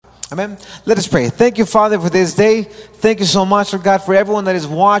Amen. Let us pray. Thank you, Father, for this day. Thank you so much, Lord God, for everyone that is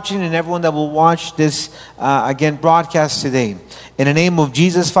watching and everyone that will watch this, broadcast today. In the name of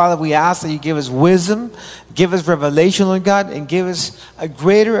Jesus, Father, we ask that you give us wisdom, give us revelation, Lord God, and give us a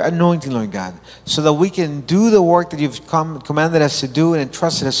greater anointing, Lord God, so that we can do the work that you've commanded us to do and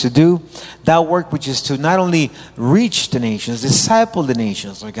entrusted us to do. That work which is to not only reach the nations, disciple the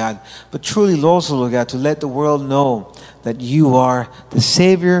nations, Lord God, but truly also, Lord God, to let the world know that you are the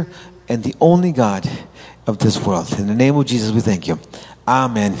Savior and the only God of this world. In the name of Jesus, we thank you.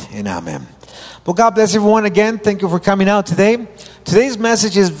 Amen and amen. Well, God bless everyone again. Thank you for coming out today. Today's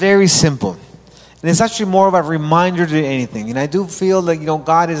message is very simple. And it's actually more of a reminder than anything. And I do feel like,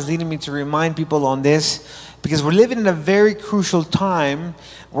 God is leading me to remind people on this because we're living in a very crucial time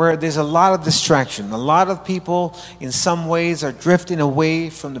where there's a lot of distraction. A lot of people, in some ways, are drifting away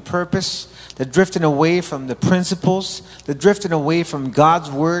from the purpose. They're drifting away from the principles. They're drifting away from God's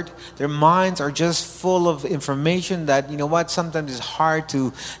word. Their minds are just full of information that, sometimes it's hard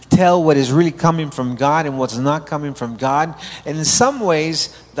to tell what is really coming from God and what's not coming from God. And in some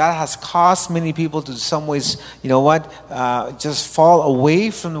ways, that has caused many people to, in some ways, just fall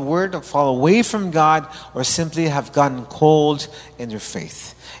away from the word, or fall away from God, or simply have gotten cold in their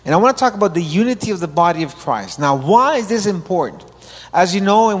faith. And I want to talk about the unity of the body of Christ. Now, why is this important? As you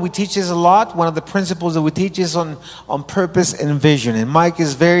know, and we teach this a lot, one of the principles that we teach is on purpose and vision. And Mike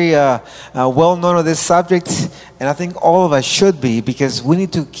is very well known on this subject, and I think all of us should be, because we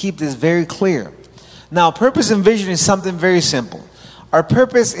need to keep this very clear. Now, purpose and vision is something very simple. Our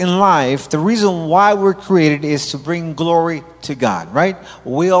purpose in life, the reason why we're created, is to bring glory to God, right?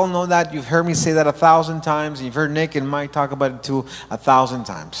 We all know that. You've heard me say that 1,000 times, and you've heard Nick and Mike talk about it too 1,000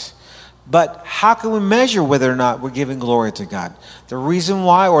 times. But how can we measure whether or not we're giving glory to God? The reason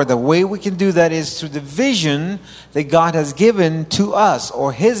why, or the way we can do that, is through the vision that God has given to us,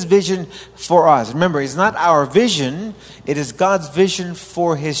 or His vision for us. Remember, it's not our vision, it is God's vision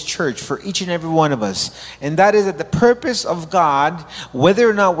for His church, for each and every one of us. And that is that the purpose of God, whether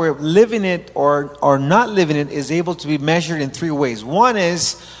or not we're living it or not living it, is able to be measured in three ways. One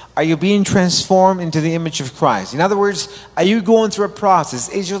is, are you being transformed into the image of Christ? In other words, are you going through a process?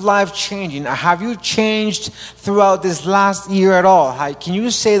 Is your life changing? Have you changed throughout this last year at all? Can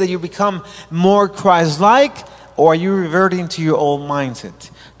you say that you become more Christ-like, or are you reverting to your old mindset?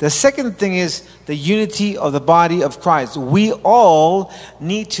 The second thing is the unity of the body of Christ. We all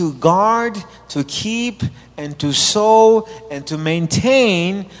need to guard, to keep, and to sow, and to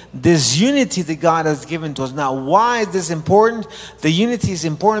maintain this unity that God has given to us. Now, why is this important? The unity is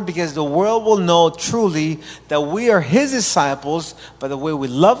important because the world will know truly that we are His disciples by the way we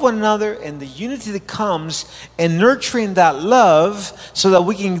love one another, and the unity that comes in nurturing that love, so that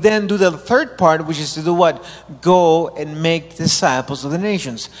we can then do the third part, which is to do what? Go and make disciples of the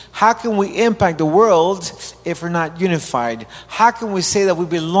nations. How can we impact the world if we're not unified? How can we say that we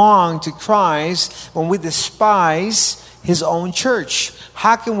belong to Christ when we despise His own church?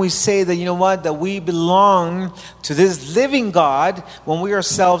 How can we say that, that we belong to this living God when we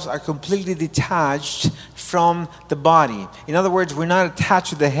ourselves are completely detached from the body? In other words, we're not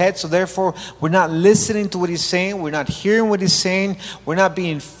attached to the head, so therefore we're not listening to what He's saying, we're not hearing what He's saying, we're not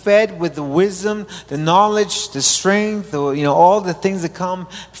being fed with the wisdom, the knowledge, the strength, all the things that come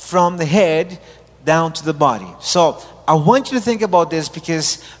from the head down to the body. So I want you to think about this,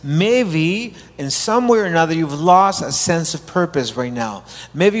 because maybe in some way or another you've lost a sense of purpose right now.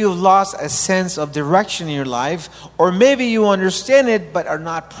 Maybe you've lost a sense of direction in your life, or maybe you understand it but are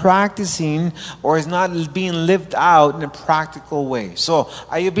not practicing, or is not being lived out in a practical way. So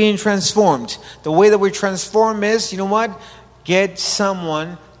are you being transformed? The way that we're transformed is, get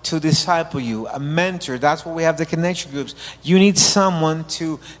someone to disciple you, a mentor. That's why we have the connection groups. You need someone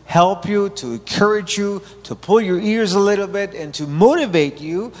to help you, to encourage you, to pull your ears a little bit, and to motivate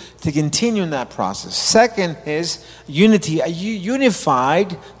you to continue in that process. Second is unity. Are you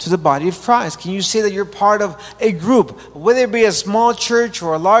unified to the body of Christ? Can you say that you're part of a group? Whether it be a small church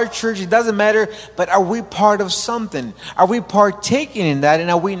or a large church, it doesn't matter, but are we part of something? Are we partaking in that?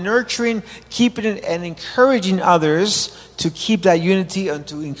 And are we nurturing, keeping it, and encouraging others to keep that unity and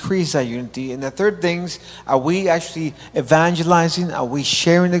to increase that unity? And the third things, are we actually evangelizing? Are we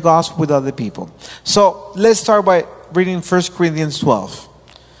sharing the gospel with other people? So let's start by reading 1 Corinthians 12.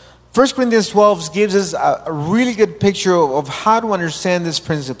 1 Corinthians 12 gives us a really good picture of how to understand this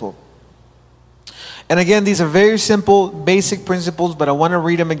principle. And again, these are very simple, basic principles, but I want to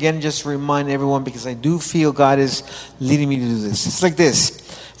read them again just to remind everyone, because I do feel God is leading me to do this. It's like this.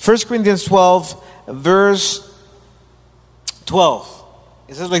 1 Corinthians 12, verse 12.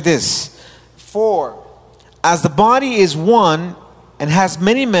 It says like this: For as the body is one and has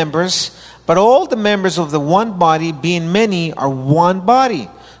many members, but all the members of the one body, being many, are one body.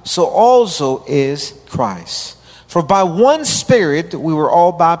 So also is Christ. For by one Spirit we were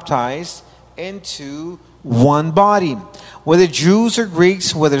all baptized into one body, whether Jews or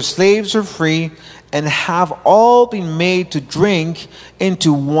Greeks, whether slaves or free, and have all been made to drink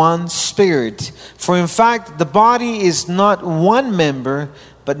into one Spirit. For in fact, the body is not one member,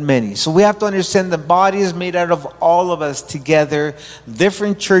 but many. So we have to understand the body is made out of all of us together,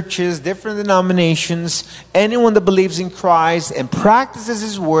 different churches, different denominations. Anyone that believes in Christ and practices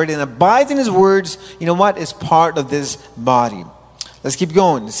His Word and abides in His words, you know what, is part of this body. Let's keep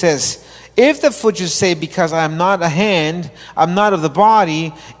going. It says, if the foot should say, because I am not a hand, I'm not of the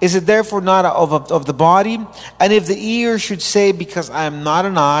body, is it therefore not of the body? And if the ear should say, because I am not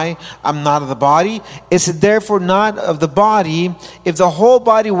an eye, I'm not of the body, is it therefore not of the body? If the whole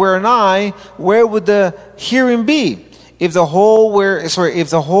body were an eye, where would the hearing be? If the whole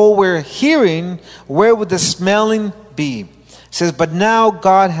were hearing, where would the smelling be? It says, but now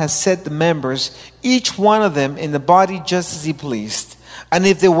God has set the members, each one of them, in the body just as He pleased. And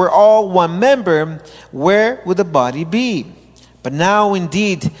if they were all one member, where would the body be? But now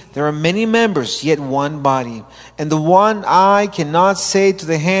indeed there are many members, yet one body. And the one eye cannot say to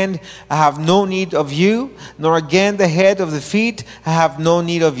the hand, I have no need of you, nor again the head of the feet, I have no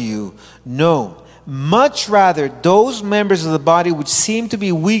need of you. No. Much rather, those members of the body which seem to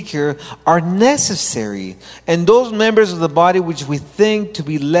be weaker are necessary, and those members of the body which we think to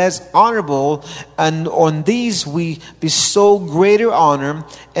be less honorable, and on these we bestow greater honor,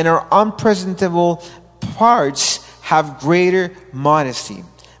 and our unpresentable parts have greater modesty.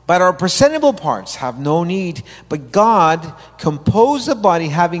 But our presentable parts have no need, but God composed the body,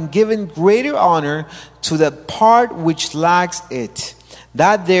 having given greater honor to the part which lacks it,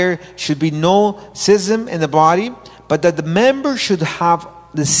 that there should be no schism in the body, but that the members should have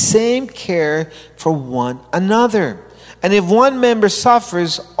the same care for one another. And if one member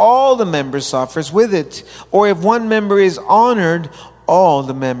suffers, all the members suffers with it. Or if one member is honored, all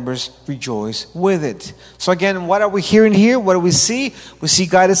the members rejoice with it. So again, what are we hearing here? What do we see? We see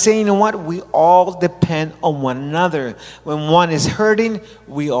God is saying, you know what? We all depend on one another. When one is hurting,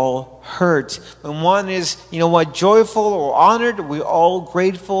 we all hurt. When one is, you know what, joyful or honored, we're all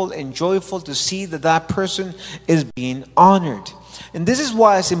grateful and joyful to see that that person is being honored. And this is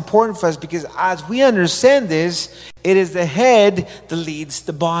why it's important for us, because as we understand this, it is the head that leads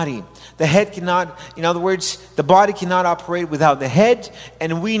the body. The head cannot, in other words, the body cannot operate without the head,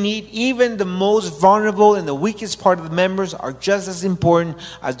 and we need even the most vulnerable and the weakest part of the members are just as important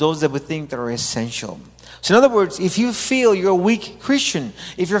as those that we think that are essential. So in other words, if you feel you're a weak Christian,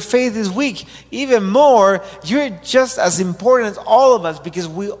 if your faith is weak, even more, you're just as important as all of us, because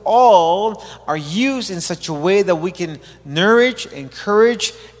we all are used in such a way that we can nourish,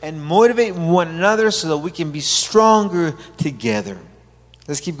 encourage, and motivate one another so that we can be stronger together.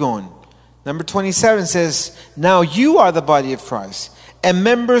 Let's keep going. Number 27 says, now you are the body of Christ, and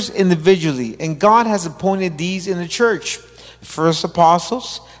members individually, and God has appointed these in the church. First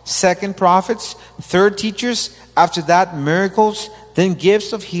apostles, second prophets, third teachers, after that miracles, then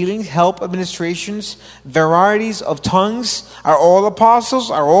gifts of healing, help, administrations, varieties of tongues. Are all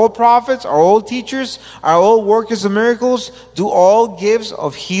apostles? Are all prophets? Are all teachers? Are all workers of miracles? Do all gifts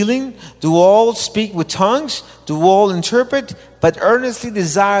of healing? Do all speak with tongues? Do all interpret? But earnestly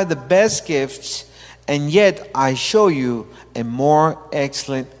desire the best gifts, and yet I show you a more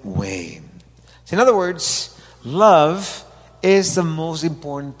excellent way. So in other words, love is the most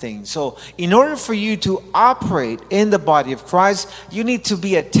important thing. So in order for you to operate in the body of Christ, you need to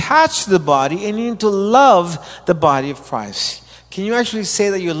be attached to the body, and you need to love the body of Christ. Can you actually say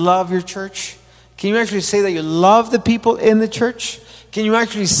that you love your church? Can you actually say that you love the people in the church? Can you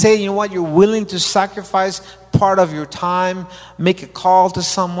actually say, you know what, you're willing to sacrifice part of your time, make a call to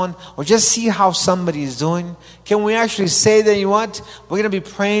someone, or just see how somebody is doing? Can we actually say that, you know what, we're going to be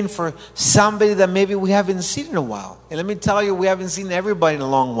praying for somebody that maybe we haven't seen in a while? And let me tell you, we haven't seen everybody in a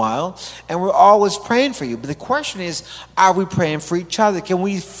long while, and we're always praying for you. But the question is, are we praying for each other? Can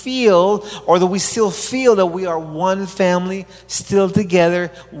we feel, or do we still feel that we are one family, still together,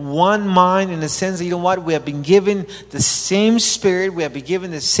 one mind, in the sense that, you know what, we have been given the same Spirit, we have been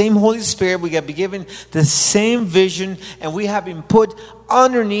given the same Holy Spirit, we have been given the same vision, and we have been put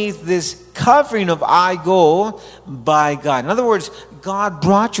underneath this covering of I go by God. In other words, God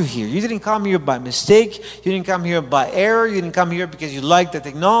brought you here. You didn't come here by mistake. You didn't come here by error. You didn't come here because you like the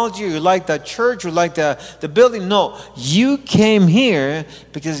technology, or you like the church, or you like the building. No, you came here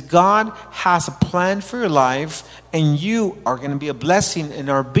because God has a plan for your life, and you are going to be a blessing and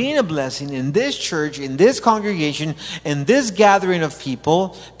are being a blessing in this church, in this congregation, in this gathering of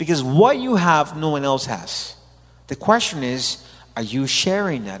people, because what you have, no one else has. The question is, are you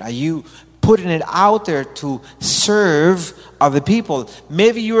sharing that? Are you putting it out there to serve other people?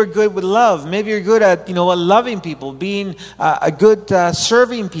 Maybe you are good with love. Maybe you're good at, loving people, being a good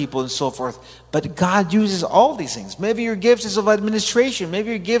serving people and so forth. But God uses all these things. Maybe your gifts is of administration.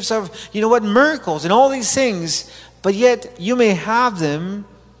 Maybe your gifts of, miracles and all these things. But yet you may have them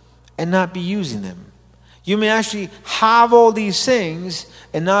and not be using them. You may actually have all these things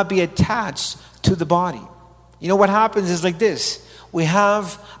and not be attached to the body. What happens is like this. We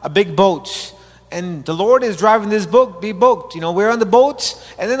have a big boat, and the Lord is driving this boat. We're on the boat,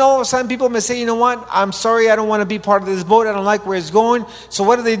 and then all of a sudden people may say, I'm sorry, I don't want to be part of this boat. I don't like where it's going. So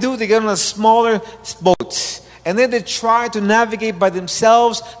what do? They get on a smaller boat, and then they try to navigate by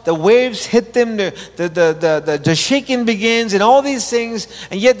themselves. The waves hit them, the shaking begins, and all these things,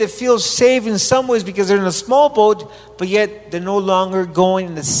 and yet they feel safe in some ways because they're in a small boat, but yet they're no longer going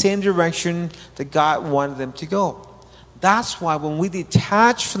in the same direction that God wanted them to go. That's why when we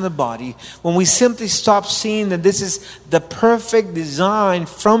detach from the body, when we simply stop seeing that this is the perfect design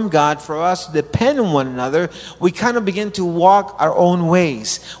from God for us to depend on one another, we kind of begin to walk our own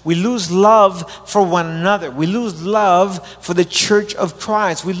ways. We lose love for one another. We lose love for the church of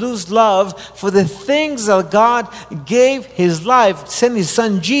Christ. We lose love for the things that God gave His life, sent His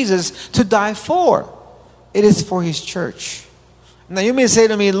Son Jesus to die for. It is for His church. Now you may say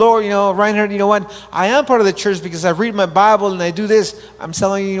to me, Lord, Reinhard, I am part of the church because I read my Bible and I do this. I'm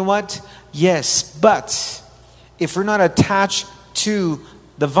telling you, what? Yes, but if we're not attached to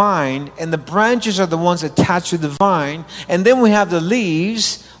the vine, and the branches are the ones attached to the vine, and then we have the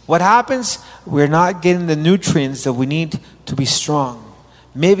leaves, what happens? We're not getting the nutrients that we need to be strong.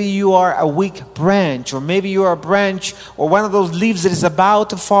 Maybe you are a weak branch, or maybe you are a branch or one of those leaves that is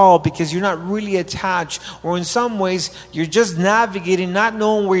about to fall because you're not really attached, or in some ways you're just navigating, not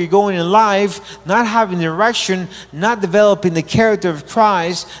knowing where you're going in life, not having direction, not developing the character of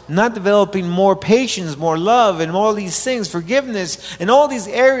Christ, not developing more patience, more love, and all these things, forgiveness, and all these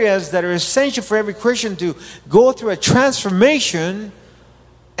areas that are essential for every Christian to go through a transformation.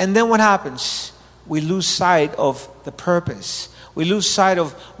 And then what happens? We lose sight of the purpose. We lose sight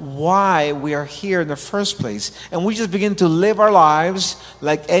of why we are here in the first place. And we just begin to live our lives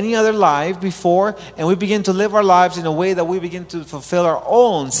like any other life before. And we begin to live our lives in a way that we begin to fulfill our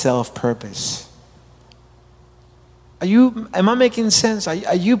own self-purpose. Am I making sense?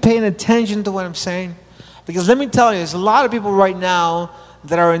 Are you paying attention to what I'm saying? Because let me tell you, there's a lot of people right now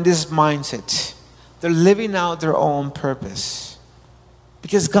that are in this mindset. They're living out their own purpose.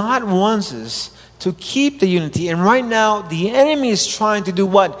 Because God wants us to keep the unity. And right now, the enemy is trying to do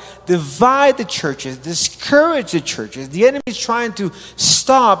what? Divide the churches, discourage the churches. The enemy is trying to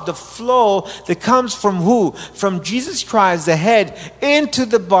stop the flow that comes from who? From Jesus Christ, the head, into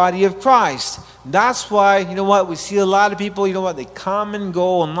the body of Christ. That's why, we see a lot of people, they come and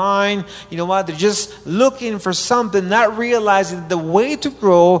go online. They're just looking for something, not realizing that the way to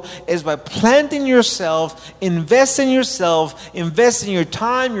grow is by planting yourself, investing in your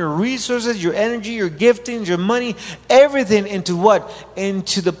time, your resources, your energy, your giftings, your money, everything into what?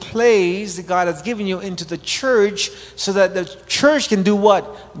 Into the place that God has given you, into the church, so that the church can do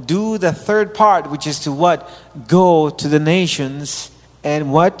what? Do the third part, which is to what? Go to the nations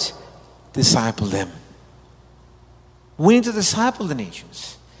and what? Disciple them. We need to disciple the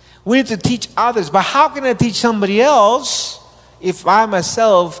nations. We need to teach others. But how can I teach somebody else if I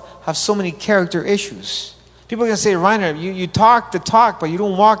myself have so many character issues? People can say, Reinhard, you talk the talk, but you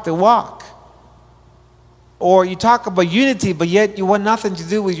don't walk the walk. Or you talk about unity, but yet you want nothing to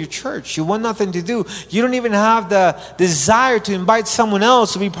do with your church. You want nothing to do. You don't even have the desire to invite someone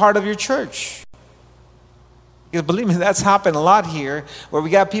else to be part of your church. Because believe me, that's happened a lot here, where we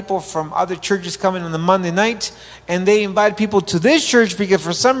got people from other churches coming on the Monday night, and they invite people to this church because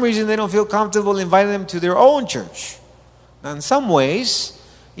for some reason they don't feel comfortable inviting them to their own church. Now in some ways,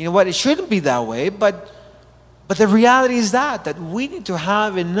 it shouldn't be that way, but But the reality is that we need to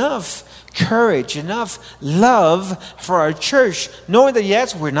have enough courage, enough love for our church, knowing that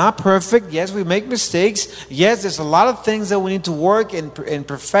yes, we're not perfect, yes, we make mistakes, yes, there's a lot of things that we need to work and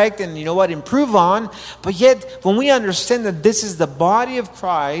perfect and improve on, but yet when we understand that this is the body of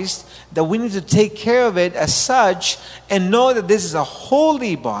Christ, that we need to take care of it as such and know that this is a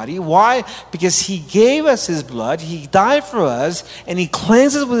holy body. Why? Because He gave us His blood, He died for us, and He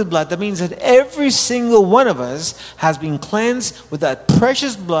cleanses us with His blood. That means that every single one of us has been cleansed with that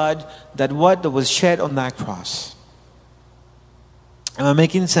precious blood that was shed on that cross. Am I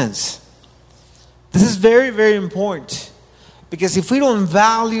making sense? This is very, very important. Because if we don't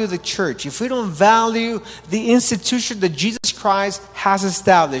value the church, if we don't value the institution that Jesus Christ has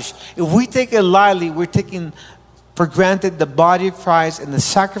established, if we take it lightly, we're taking for granted the body of Christ and the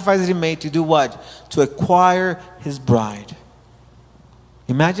sacrifice that He made to do what? To acquire His bride.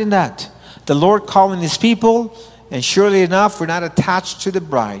 Imagine that. The Lord calling His people, and surely enough, we're not attached to the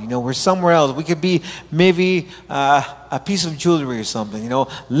bride. We're somewhere else. We could be maybe a piece of jewelry or something,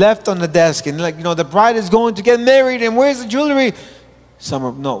 left on the desk. And the bride is going to get married, and where's the jewelry?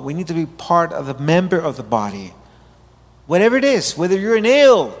 No, we need to be part of the member of the body. Whatever it is, whether you're a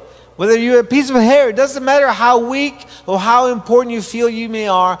nail, whether you're a piece of hair, it doesn't matter how weak or how important you feel you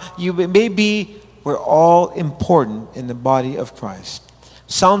may be, we're all important in the body of Christ.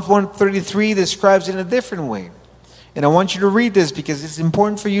 Psalms 133 describes it in a different way. And I want you to read this because it's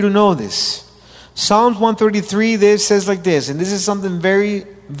important for you to know this. Psalms 133, this says like this, and this is something very,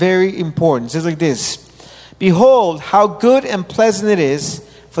 very important. It says like this: Behold, how good and pleasant it is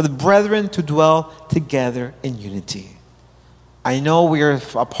for the brethren to dwell together in unity. I know we are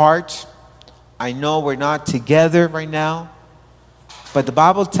apart. I know we're not together right now. But the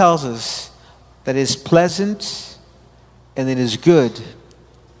Bible tells us that it is pleasant and it is good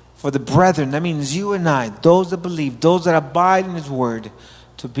for the brethren, that means you and I, those that believe, those that abide in His word,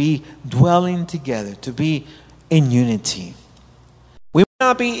 to be dwelling together, to be in unity. We may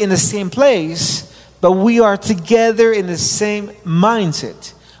not be in the same place, but we are together in the same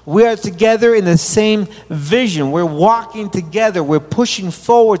mindset. We are together in the same vision. We're walking together. We're pushing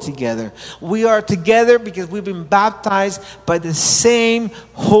forward together. We are together because we've been baptized by the same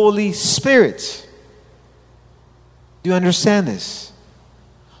Holy Spirit. Do you understand this?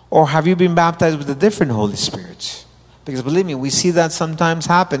 Or have you been baptized with a different Holy Spirit? Because believe me, we see that sometimes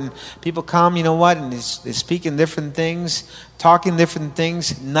happen. People come, and they speak in different things, talking different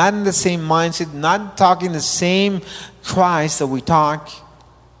things, not in the same mindset, not talking the same Christ that we talk.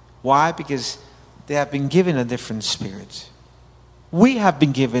 Why? Because they have been given a different spirit. We have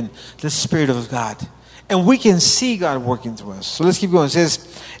been given the Spirit of God. And we can see God working through us. So let's keep going. It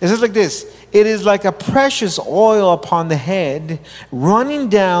says like this: It is like a precious oil upon the head, running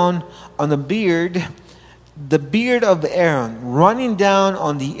down on the beard of Aaron, running down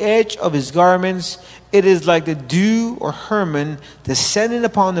on the edge of his garments. It is like the dew or Hermon descending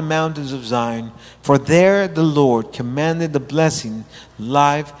upon the mountains of Zion. For there the Lord commanded the blessing,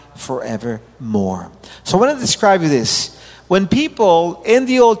 life forevermore. So I want to describe you this. When people in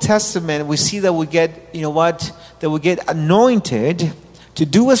the Old Testament, we see that we get, that we get anointed to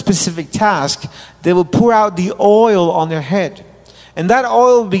do a specific task, they will pour out the oil on their head. And that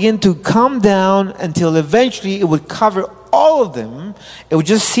oil will begin to come down until eventually it would cover all of them. It would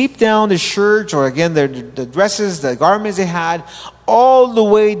just seep down the shirts, or again, the dresses, the garments they had, all the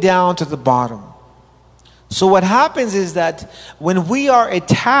way down to the bottom. So what happens is that when we are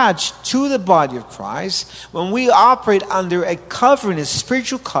attached to the body of Christ, when we operate under a covering, a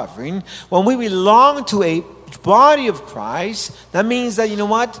spiritual covering, when we belong to a body of Christ, that means that,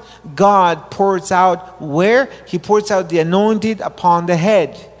 God pours out where? He pours out the anointed upon the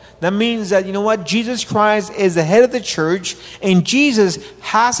head. That means that, Jesus Christ is the head of the church, and Jesus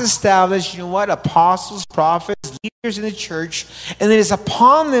has established, apostles, prophets, leaders in the church, and it is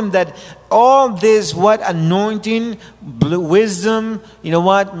upon them that all this, anointing, wisdom,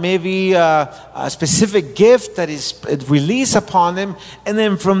 maybe a specific gift that is released upon them, and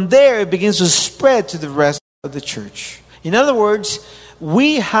then from there it begins to spread to the rest of the church. In other words,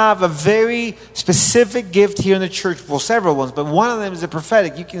 we have a very specific gift here in the church. Well, several ones, but one of them is the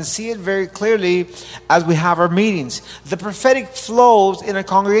prophetic. You can see it very clearly as we have our meetings. The prophetic flows in a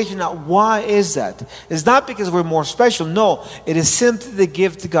congregation. Now, why is that? It's not because we're more special. No, it is simply the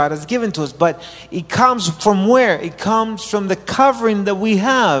gift that God has given to us. But it comes from where? It comes from the covering that we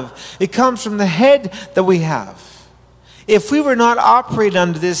have. It comes from the head that we have. If we were not operating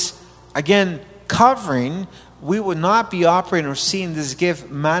under this, again, covering, we would not be operating or seeing this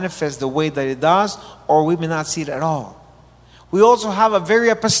gift manifest the way that it does, or we may not see it at all. We also have a very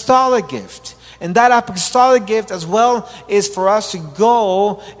apostolic gift. And that apostolic gift as well is for us to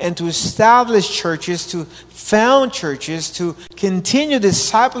go and to establish churches, to found churches, to continue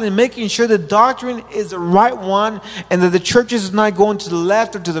discipling, making sure the doctrine is the right one and that the churches is not going to the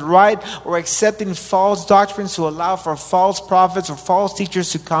left or to the right or accepting false doctrines to allow for false prophets or false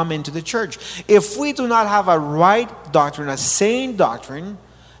teachers to come into the church. If we do not have a right doctrine, a sane doctrine,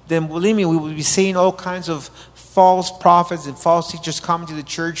 then believe me, we will be seeing all kinds of false prophets and false teachers coming to the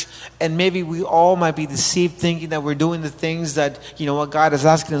church, and maybe we all might be deceived thinking that we're doing the things that, what God is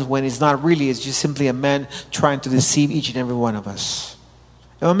asking us, when it's not really. It's just simply a man trying to deceive each and every one of us.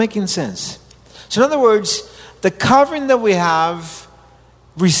 Am I making sense? So in other words, the covering that we have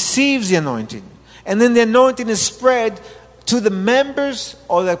receives the anointing, and then the anointing is spread to the members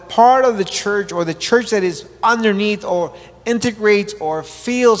or the part of the church or the church that is underneath or integrates or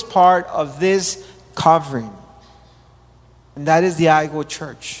feels part of this covering. And that is the Igo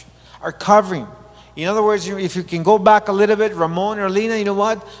church. Our covering. In other words, if you can go back a little bit, Ramon or Lena, you know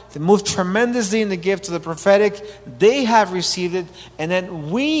what? They moved tremendously in the gift of the prophetic. They have received it. And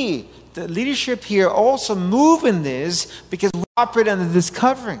then we, the leadership here, also move in this because we operate under this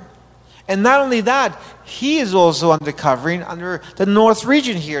covering. And not only that, he is also under covering under the North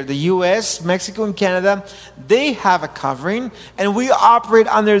region here. The U.S., Mexico, and Canada, they have a covering. And we operate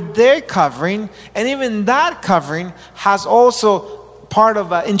under their covering. And even that covering has also part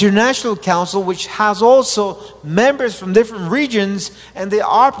of an international council, which has also members from different regions. And they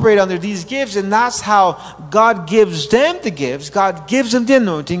operate under these gifts. And that's how God gives them the gifts. God gives them the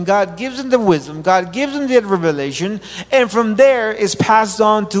anointing. God gives them the wisdom. God gives them the revelation. And from there is passed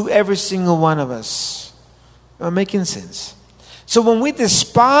on to every single one of us. Am I making sense? So when we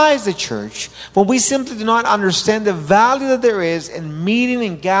despise the church, when we simply do not understand the value that there is in meeting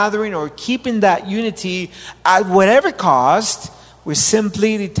and gathering or keeping that unity at whatever cost, we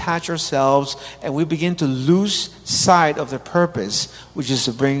simply detach ourselves and we begin to lose sight of the purpose, which is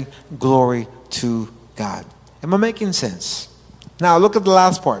to bring glory to God. Am I making sense? Now look at the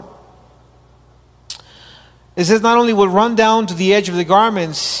last part. It says not only will run down to the edge of the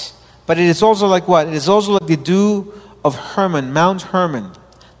garments, but it is also like what? It is also like the dew of Hermon, Mount Hermon,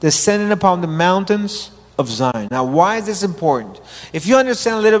 descending upon the mountains of Zion. Now why is this important? If you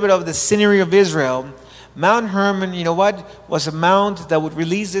understand a little bit of the scenery of Israel, Mount Hermon, you know what, was a mount that would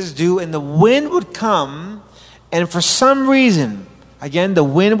release this dew, and the wind would come, and for some reason, again, the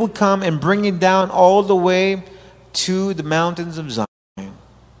wind would come and bring it down all the way to the mountains of Zion.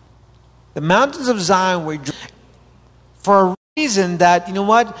 The mountains of Zion were for a reason that, you know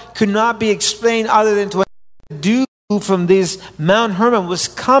what, could not be explained other than to the dew from this Mount Hermon was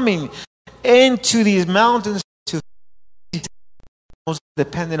coming into these mountains to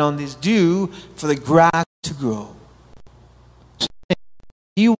dependent on this dew for the grass to grow. So if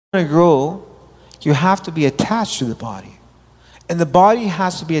you want to grow, you have to be attached to the body. And the body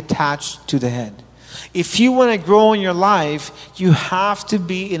has to be attached to the head. If you want to grow in your life, you have to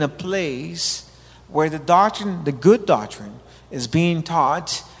be in a place where the doctrine, the good doctrine, is being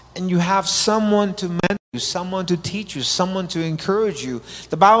taught, and you have someone to mentor you, someone to teach you, someone to encourage you.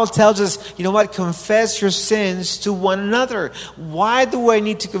 The Bible tells us, you know what, confess your sins to one another. Why do I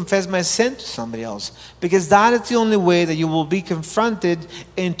need to confess my sin to somebody else? Because that is the only way that you will be confronted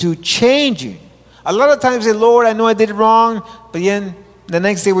into changing. A lot of times say, Lord, I know I did wrong, but then the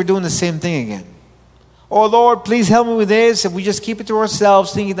next day we're doing the same thing again. Oh Lord, please help me with this. And we just keep it to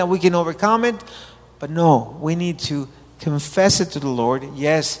ourselves thinking that we can overcome it. But no, we need to confess it to the Lord.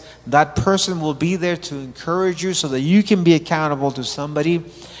 Yes, that person will be there to encourage you so that you can be accountable to somebody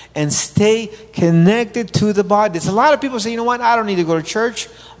and stay connected to the body. There's a lot of people say, you know what, I don't need to go to church.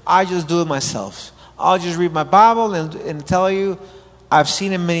 I just do it myself. I'll just read my Bible and tell you, I've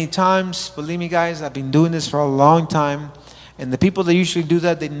seen it many times. Believe me, guys, I've been doing this for a long time. And the people that usually do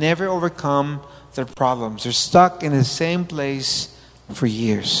that, they never overcome their problems. They're stuck in the same place for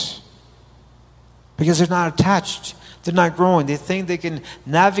years because they're not attached. They're not growing. They think they can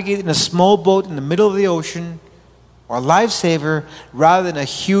navigate in a small boat in the middle of the ocean or a lifesaver rather than a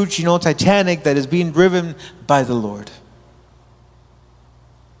huge, Titanic that is being driven by the Lord.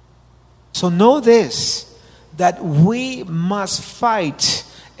 So know this, that we must fight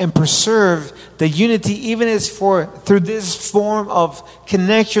and preserve the unity, even as through this form of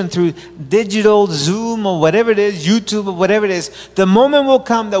connection, through digital, Zoom, or whatever it is, YouTube, or whatever it is. The moment will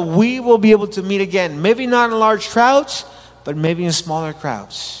come that we will be able to meet again. Maybe not in large crowds, but maybe in smaller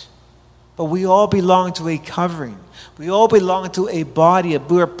crowds. But we all belong to a covering. We all belong to a body.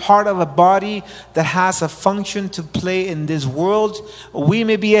 We're part of a body that has a function to play in this world. We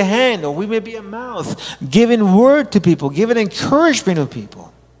may be a hand, or we may be a mouth, giving word to people, giving encouragement to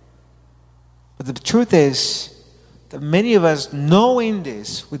people. But the truth is that many of us, knowing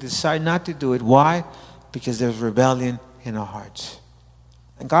this, we decide not to do it. Why? Because there's rebellion in our hearts.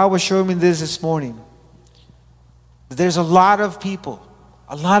 And God was showing me this morning. That there's a lot of people,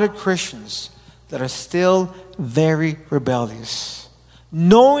 a lot of Christians that are still very rebellious.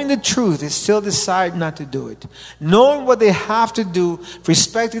 Knowing the truth, they still decide not to do it. Knowing what they have to do,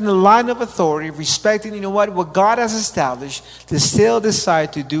 respecting the line of authority, respecting, what God has established, they still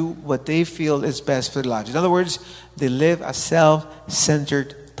decide to do what they feel is best for their lives. In other words, they live a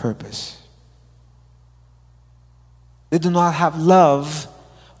self-centered purpose. They do not have love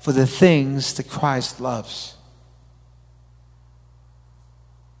for the things that Christ loves.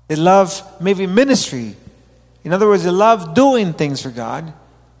 They love maybe ministry. In other words, they love doing things for God,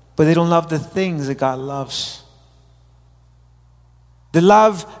 but they don't love the things that God loves. They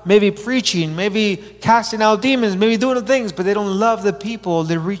love maybe preaching, maybe casting out demons, maybe doing the things, but they don't love the people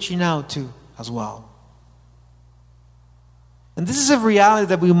they're reaching out to as well. And this is a reality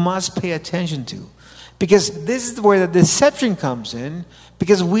that we must pay attention to, because this is where the deception comes in,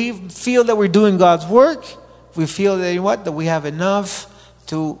 because we feel that we're doing God's work. We feel that, that we have enough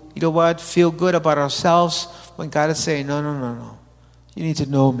to, feel good about ourselves, when God is saying, no. You need to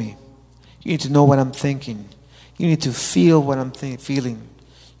know me. You need to know what I'm thinking. You need to feel what I'm feeling.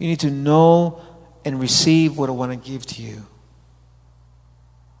 You need to know and receive what I want to give to you.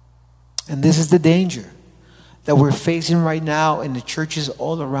 And this is the danger that we're facing right now in the churches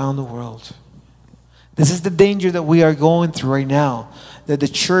all around the world. This is the danger that we are going through right now, that the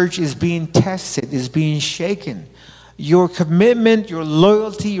church is being tested, is being shaken. Your commitment, your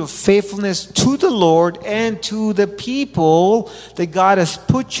loyalty, your faithfulness to the Lord and to the people that God has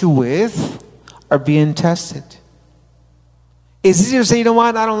put you with are being tested. It's easier to say, I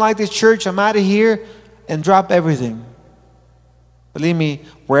don't like this church, I'm out of here, and drop everything. Believe me,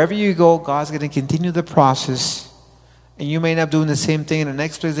 wherever you go, God's going to continue the process, and you may end up doing the same thing in the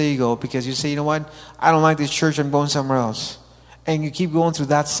next place that you go, because you say, I don't like this church, I'm going somewhere else. And you keep going through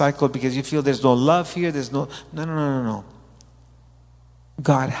that cycle because you feel there's no love here, there's no.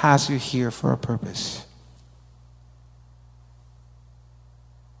 God has you here for a purpose.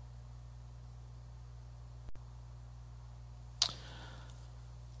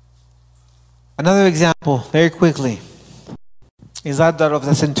 Another example, very quickly, is that of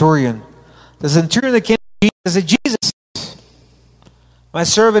the centurion. The centurion that came to Jesus said, Jesus, my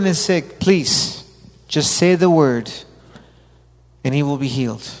servant is sick, please, just say the word, and he will be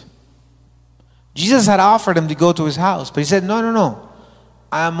healed. Jesus had offered him to go to his house, but he said, no.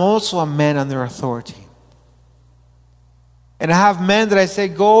 I am also a man under authority. And I have men that I say,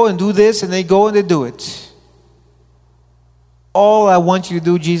 go and do this, and they go and they do it. All I want you to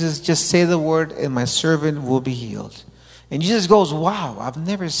do, Jesus, just say the word, and my servant will be healed. And Jesus goes, wow, I've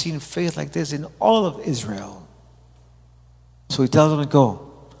never seen faith like this in all of Israel. So he tells him to go.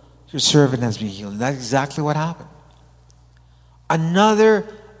 Your servant has been healed. And that's exactly what happened. Another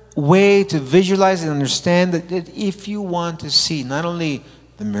way to visualize and understand that if you want to see not only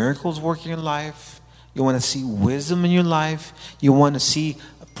the miracles working in your life, you want to see wisdom in your life, you want to see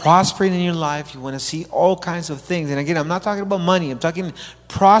prospering in your life, you want to see all kinds of things. And again, I'm not talking about money. I'm talking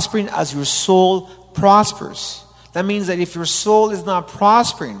prospering as your soul prospers. That means that if your soul is not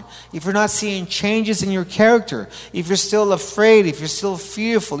prospering, if you're not seeing changes in your character, if you're still afraid, if you're still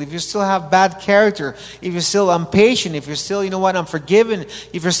fearful, if you still have bad character, if you're still impatient, if you're still, unforgiven,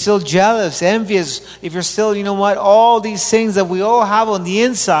 if you're still jealous, envious, if you're still, all these things that we all have on the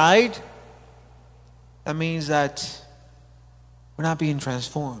inside, that means that we're not being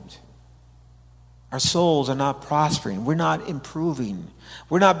transformed. Our souls are not prospering. We're not improving.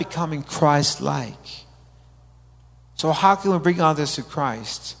 We're not becoming Christ-like. So how can we bring others to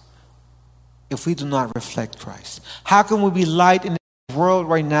Christ if we do not reflect Christ? How can we be light in a world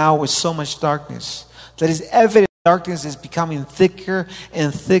right now with so much darkness? That is evident. Darkness is becoming thicker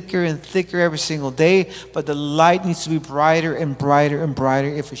and thicker and thicker every single day. But the light needs to be brighter and brighter and brighter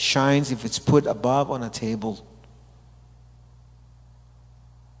if it shines, if it's put above on a table.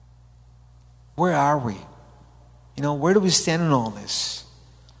 Where are we? Where do we stand in all this?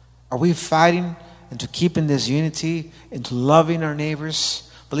 Are we fighting into keeping this unity, into loving our neighbors?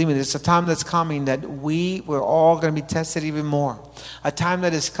 Believe me, there's a time that's coming that we're all going to be tested even more. A time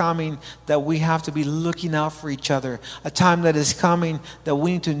that is coming that we have to be looking out for each other. A time that is coming that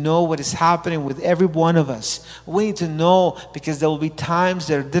we need to know what is happening with every one of us. We need to know, because there will be times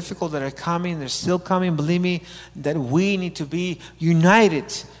that are difficult that are coming. They're still coming. Believe me, that we need to be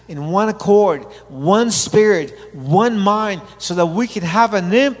united in one accord, one spirit, one mind, so that we can have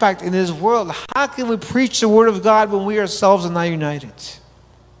an impact in this world. How can we preach the word of God when we ourselves are not united?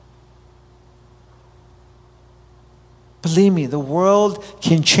 Believe me, the world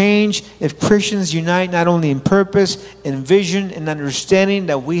can change if Christians unite not only in purpose, in vision, and understanding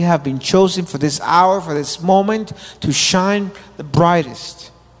that we have been chosen for this hour, for this moment, to shine the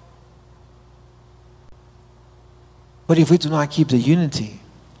brightest. But if we do not keep the unity,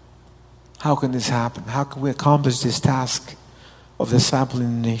 how can this happen? How can we accomplish this task of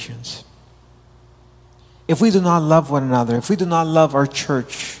discipling the nations? If we do not love one another, if we do not love our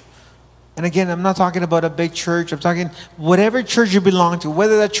church, and again, I'm not talking about a big church. I'm talking whatever church you belong to,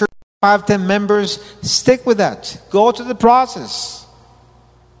 whether that church has 5, 10 members, stick with that. Go through the process.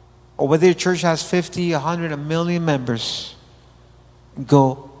 Or whether your church has 50, 100, 1,000,000 members,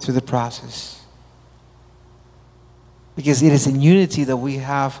 go through the process. Because it is in unity that we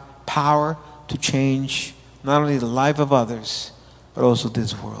have power to change not only the life of others, but also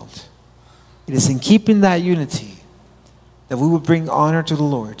this world. It is in keeping that unity that we will bring honor to the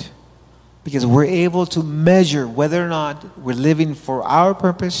Lord. Because we're able to measure whether or not we're living for our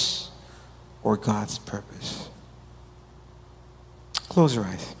purpose or God's purpose. Close your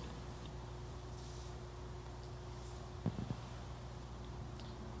eyes.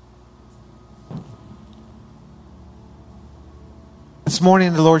 This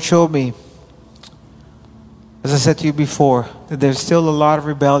morning the Lord showed me, as I said to you before, that there's still a lot of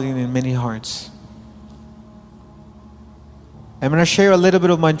rebellion in many hearts. I'm going to share a little bit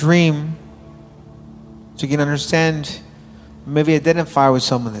of my dream so you can understand, maybe identify with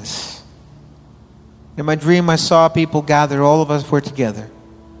some of this. In my dream, I saw people gather. All of us were together.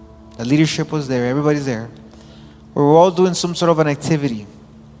 The leadership was there. Everybody's there. We were all doing some sort of an activity.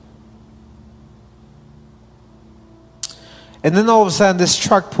 And then all of a sudden, this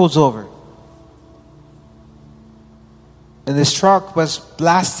truck pulls over. And this truck was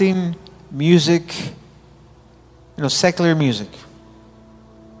blasting music, secular music.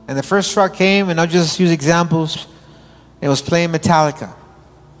 And the first truck came, and I'll just use examples. It was playing Metallica,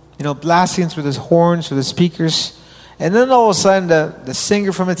 blasting through the horns, through the speakers. And then all of a sudden, the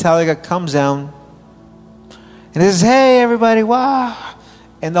singer from Metallica comes down and says, "Hey, everybody, wow."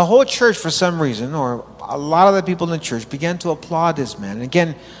 And the whole church, for some reason, or a lot of the people in the church, began to applaud this man. And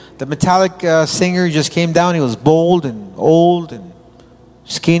again, the Metallica singer just came down. He was bold and old and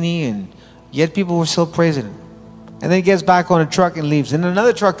skinny, and yet people were still praising him. And then he gets back on a truck and leaves. And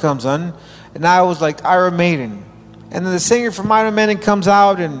another truck comes on, and now it was like Iron Maiden. And then the singer from Iron Maiden comes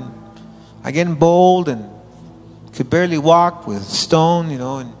out, and again bold and could barely walk with stone,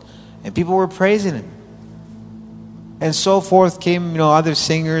 and people were praising him. And so forth came, other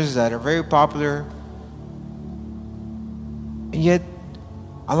singers that are very popular. And yet,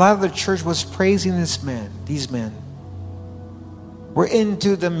 a lot of the church was praising these men. We're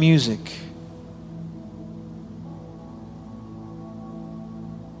into the music.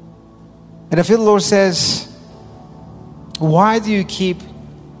 And I feel the Lord says, why do you keep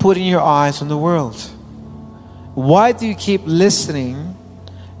putting your eyes on the world? Why do you keep listening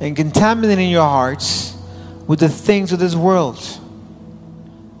and contaminating your hearts with the things of this world?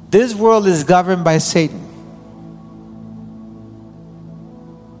 This world is governed by Satan.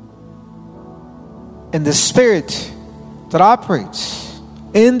 And the spirit that operates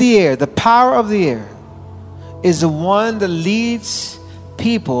in the air, the power of the air, is the one that leads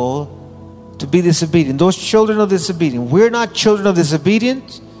people to be disobedient. Those children of disobedience. We're not children of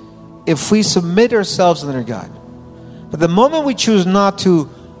disobedience if we submit ourselves under God. But the moment we choose not to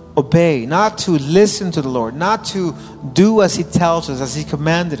obey, not to listen to the Lord, not to do as He tells us, as He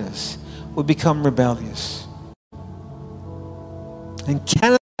commanded us, we become rebellious. And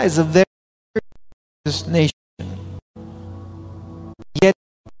Canada is a very rebellious nation. Yet,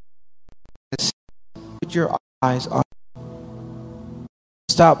 put your eyes on.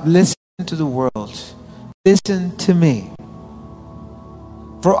 Stop listening to the world. Listen to me.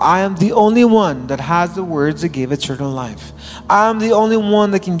 For I am the only one that has the words that give eternal life. I am the only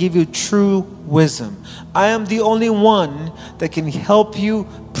one that can give you true wisdom. I am the only one that can help you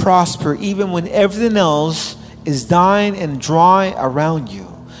prosper even when everything else is dying and dry around you.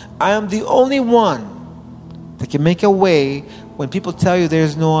 I am the only one that can make a way when people tell you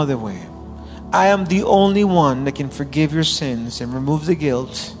there's no other way. I am the only one that can forgive your sins and remove the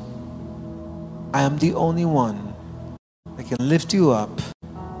guilt. I am the only one that can lift you up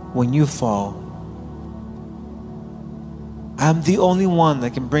when you fall. I am the only one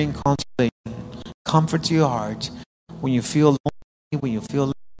that can bring consolation, comfort to your heart when you feel lonely, when you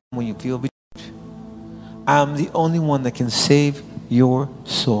feel betrayed. I am the only one that can save your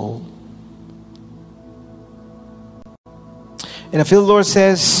soul. And I feel the Lord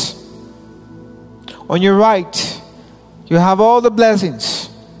says, on your right, you have all the blessings.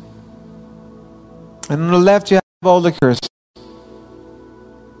 And on the left, you have all the curse.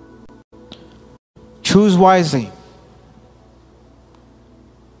 Choose wisely.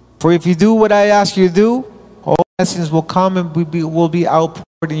 For if you do what I ask you to do, all blessings will come and will be outpoured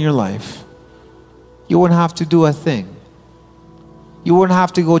in your life. You won't have to do a thing. You won't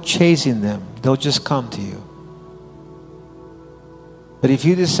have to go chasing them. They'll just come to you. But if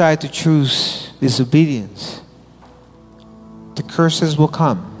you decide to choose disobedience, the curses will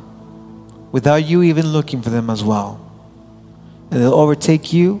come without you even looking for them as well. And they'll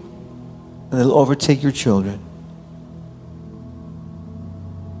overtake you, and they'll overtake your children.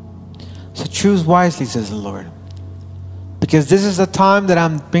 So choose wisely, says the Lord. Because this is the time that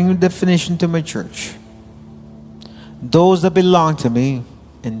I'm bringing definition to my church. Those that belong to me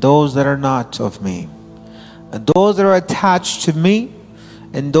and those that are not of me. And those that are attached to me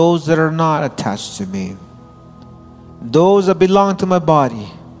and those that are not attached to me. Those that belong to my body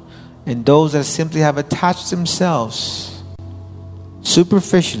and those that simply have attached themselves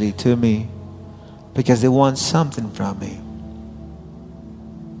superficially to me because they want something from me.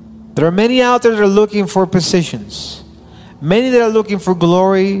 There are many out there that are looking for positions. Many that are looking for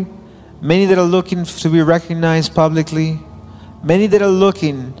glory. Many that are looking to be recognized publicly. Many that are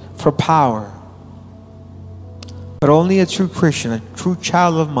looking for power. But only a true Christian, a true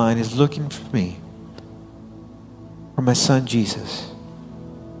child of mine is looking for me. For my son Jesus.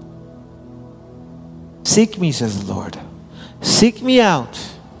 Seek me, says the Lord. Seek me out.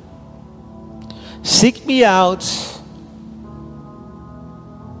 Seek me out.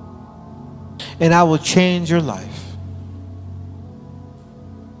 And I will change your life.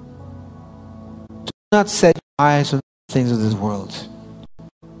 Do not set your eyes on the things of this world,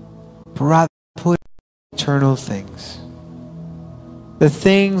 but rather put eternal things. The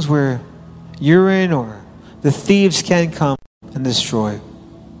things where urine or the thieves can't come and destroy,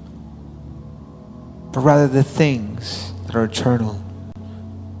 but rather the things that are eternal.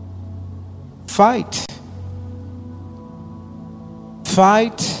 Fight.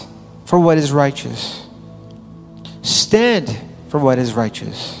 Fight for what is righteous. Stand for what is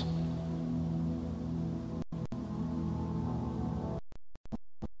righteous.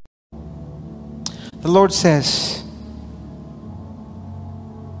 The Lord says,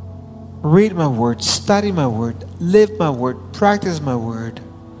 read my word, study my word, live my word, practice my word.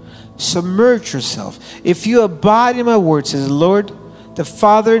 Submerge yourself. If you abide in my word, says the Lord, the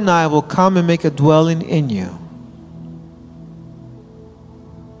Father and I will come and make a dwelling in you.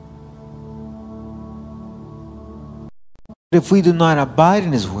 If we do not abide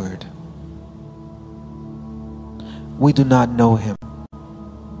in his word, we do not know him.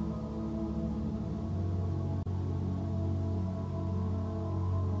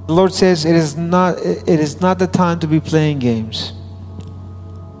 The Lord says it is not the time to be playing games.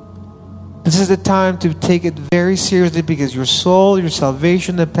 This is the time to take it very seriously because your soul, your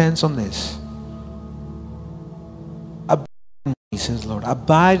salvation depends on this. Abide in me, says the Lord.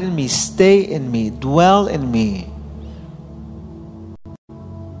 Abide in me, stay in me, dwell in me.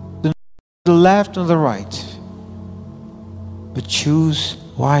 Do not to the left or the right, but choose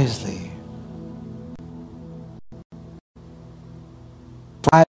wisely.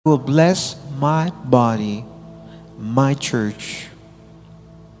 For I will bless my body, my church.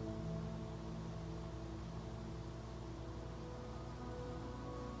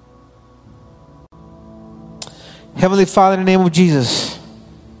 Heavenly Father, in the name of Jesus,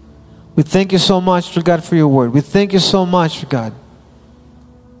 we thank you so much, Lord God, for your word. We thank you so much, Lord God,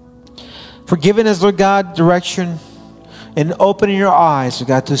 for giving us, Lord God, direction and opening your eyes, Lord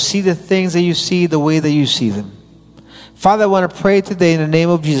God, to see the things that you see the way that you see them. Father, I want to pray today in the name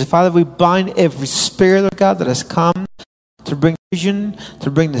of Jesus. Father, we bind every spirit, Lord God, that has come to bring vision,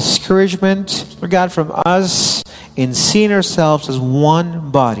 to bring discouragement, Lord God, from us in seeing ourselves as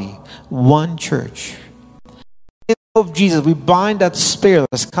one body, one church. In the name of Jesus, we bind that spirit that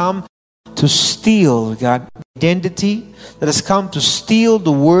has come to steal, Lord God, identity, that has come to steal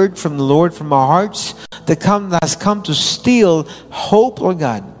the word from the Lord from our hearts, that has come to steal hope, Lord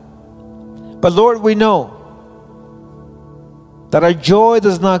God. But Lord, we know that our joy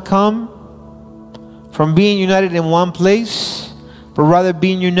does not come from being united in one place, but rather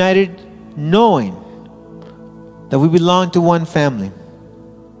being united knowing that we belong to one family,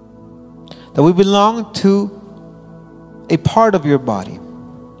 that we belong to a part of your body,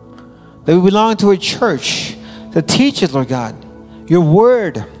 that we belong to a church that teaches, Lord God, your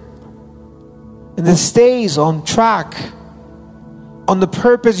word, and that stays on track on the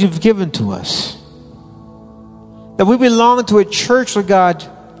purpose you've given to us. That we belong to a church, Lord God,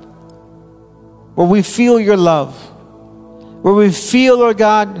 where we feel your love, where we feel, Lord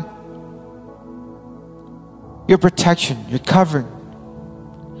God, your protection, your covering.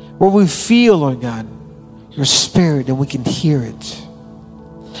 Where we feel, Lord God, your spirit and we can hear it.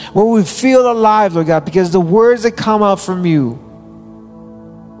 Where we feel alive, Lord God, because the words that come out from you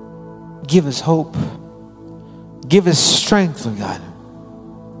give us hope. Give us strength, Lord God.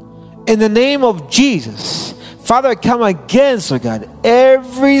 In the name of Jesus, Father, I come against, Lord God,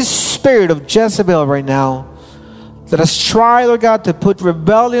 every spirit of Jezebel right now that has tried, Lord God, to put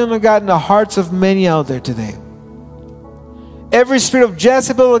rebellion, Lord God, in the hearts of many out there today. Every spirit of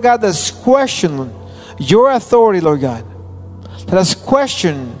Jezebel, Lord God, that's questioned your authority, Lord God, that has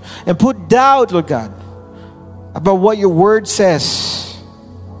questioned and put doubt, Lord God, about what your word says.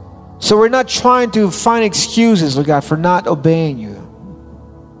 So we're not trying to find excuses, Lord God, for not obeying you,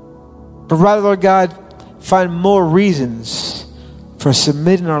 but rather, Lord God, find more reasons for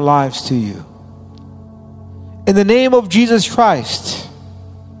submitting our lives to you. In the name of Jesus Christ,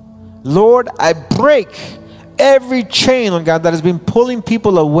 Lord, I break every chain, Lord God, that has been pulling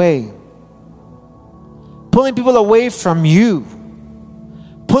people away. Pulling people away from you.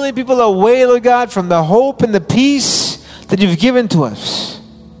 Pulling people away, Lord God, from the hope and the peace that you've given to us.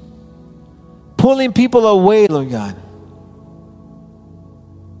 Pulling people away, Lord God,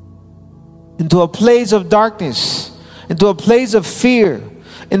 into a place of darkness, into a place of fear,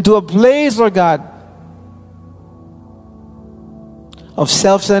 into a place, Lord God, of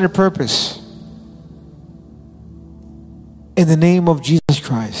self-centered purpose. In the name of Jesus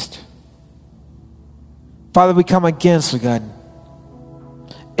Christ. Father, we come against, Lord God,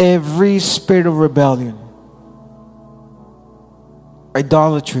 every spirit of rebellion,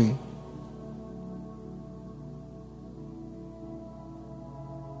 idolatry,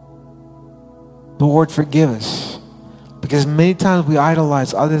 Lord, forgive us, because many times we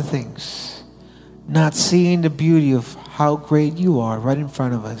idolize other things, not seeing the beauty of how great you are right in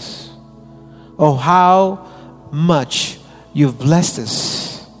front of us. Oh, how much you've blessed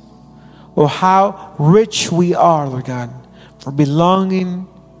us. Oh, how rich we are, Lord God, for belonging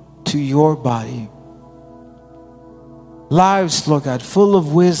to your body. Lives, Lord God, full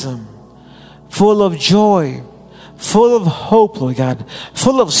of wisdom, full of joy, full of hope, Lord God,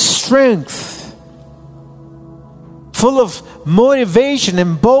 full of strength, full of motivation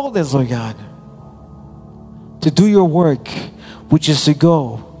and boldness, Lord God, to do your work, which is to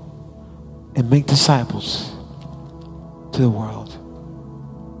go and make disciples to the world.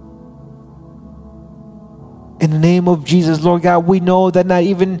 In the name of Jesus, Lord God, we know that not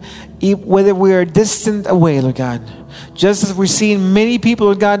even whether we are distant away, Lord God, just as we're seeing many people,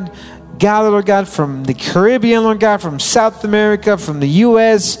 Lord God, gather, Lord God, from the Caribbean, Lord God, from South America, from the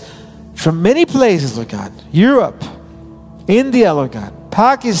U.S., from many places, Lord God, Europe, India, Lord God,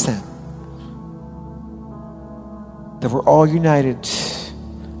 Pakistan, that we're all united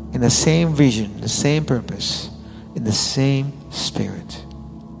in the same vision, the same purpose, in the same spirit.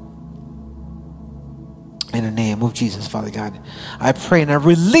 In the name of Jesus, Father God, I pray and I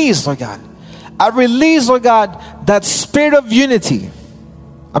release, Lord God, that spirit of unity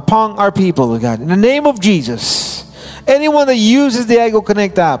upon our people, Lord God. In the name of Jesus, anyone that uses the Ego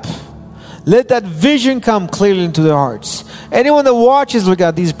Connect app, let that vision come clearly into their hearts. Anyone that watches, Lord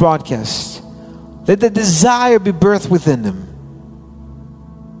God, these broadcasts, let the desire be birthed within them.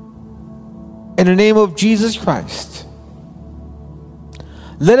 In the name of Jesus Christ,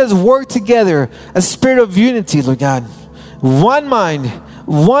 let us work together, a spirit of unity, Lord God. One mind,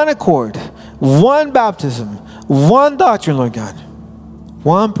 one accord, one baptism, one doctrine, Lord God.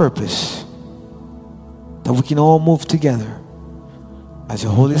 One purpose, that we can all move together as the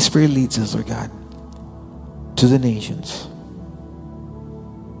Holy Spirit leads us, Lord God, to the nations.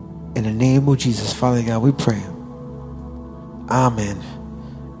 In the name of Jesus, Father God, we pray. Amen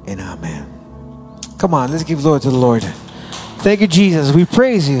and amen. Come on, let's give glory to the Lord. Thank you, Jesus. We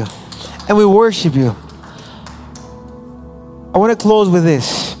praise you and we worship you. I want to close with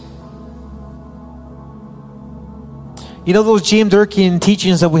this. You know those Jim Durkin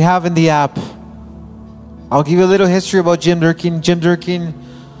teachings that we have in the app? I'll give you a little history about Jim Durkin. Jim Durkin,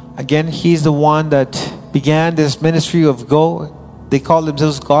 again, he's the one that began this ministry of Go. They called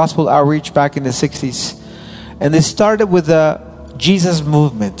themselves Gospel Outreach back in the 60s. And they started with the Jesus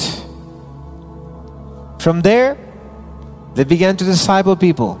movement. From there, they began to disciple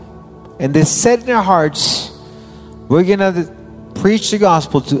people. And they said in their hearts, we're going to preach the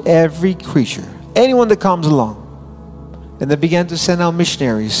gospel to every creature, anyone that comes along. And they began to send out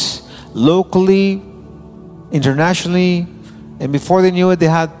missionaries, locally, internationally. And before they knew it, they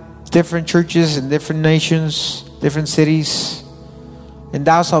had different churches in different nations, different cities. And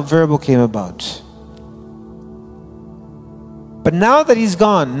that's how Verbal came about. But now that he's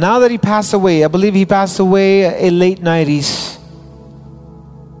gone, now that he passed away, I believe he passed away in late 90s.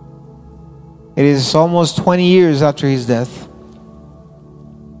 It is almost 20 years after his death.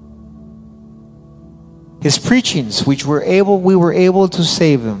 His preachings, which we were able to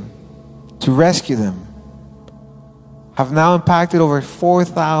save them, to rescue them, have now impacted over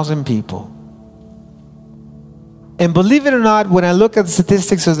 4,000 people. And believe it or not, when I look at the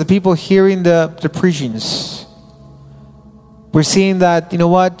statistics of the people hearing the preachings, we're seeing that,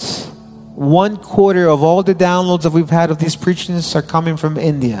 1/4 of all the downloads that we've had of these preachings are coming from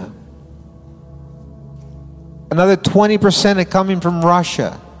India. Another 20% are coming from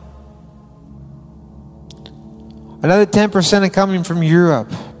Russia. Another 10% are coming from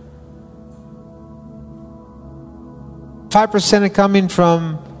Europe. 5% are coming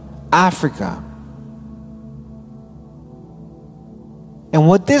from Africa. And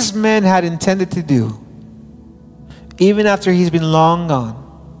what this man had intended to do, even after he's been long gone,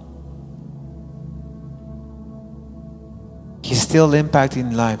 he's still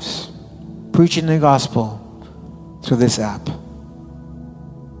impacting lives, preaching the gospel through this app.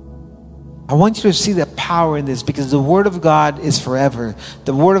 I want you to see the power in this, because the Word of God is forever.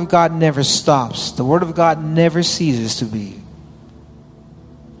 The Word of God never stops. The Word of God never ceases to be.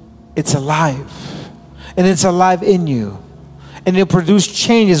 It's alive. And it's alive in you. And it'll produce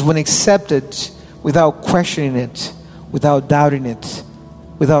changes when accepted without questioning it, without doubting it,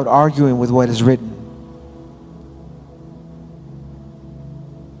 without arguing with what is written.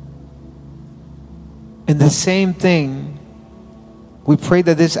 And the same thing, we pray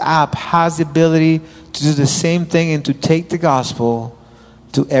that this app has the ability to do the same thing and to take the gospel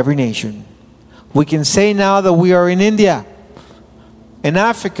to every nation. We can say now that we are in India, in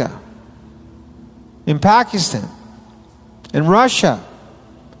Africa, in Pakistan, in Russia,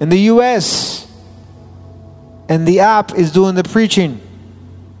 in the US, and the app is doing the preaching.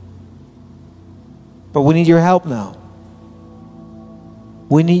 But we need your help now.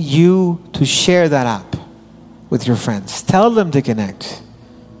 We need you to share that app with your friends. Tell them to connect.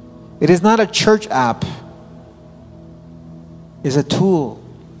 It is not a church app. It's a tool.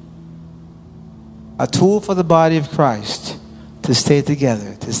 A tool for the body of Christ to stay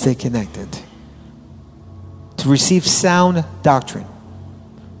together, to stay connected, to receive sound doctrine,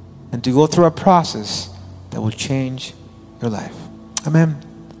 and to go through a process that will change your life. Amen.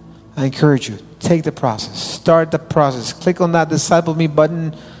 I encourage you, take the process. Start the process. Click on that Disciple Me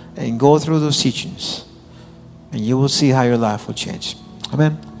button and go through those teachings. And you will see how your life will change.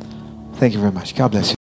 Amen. Thank you very much. God bless you.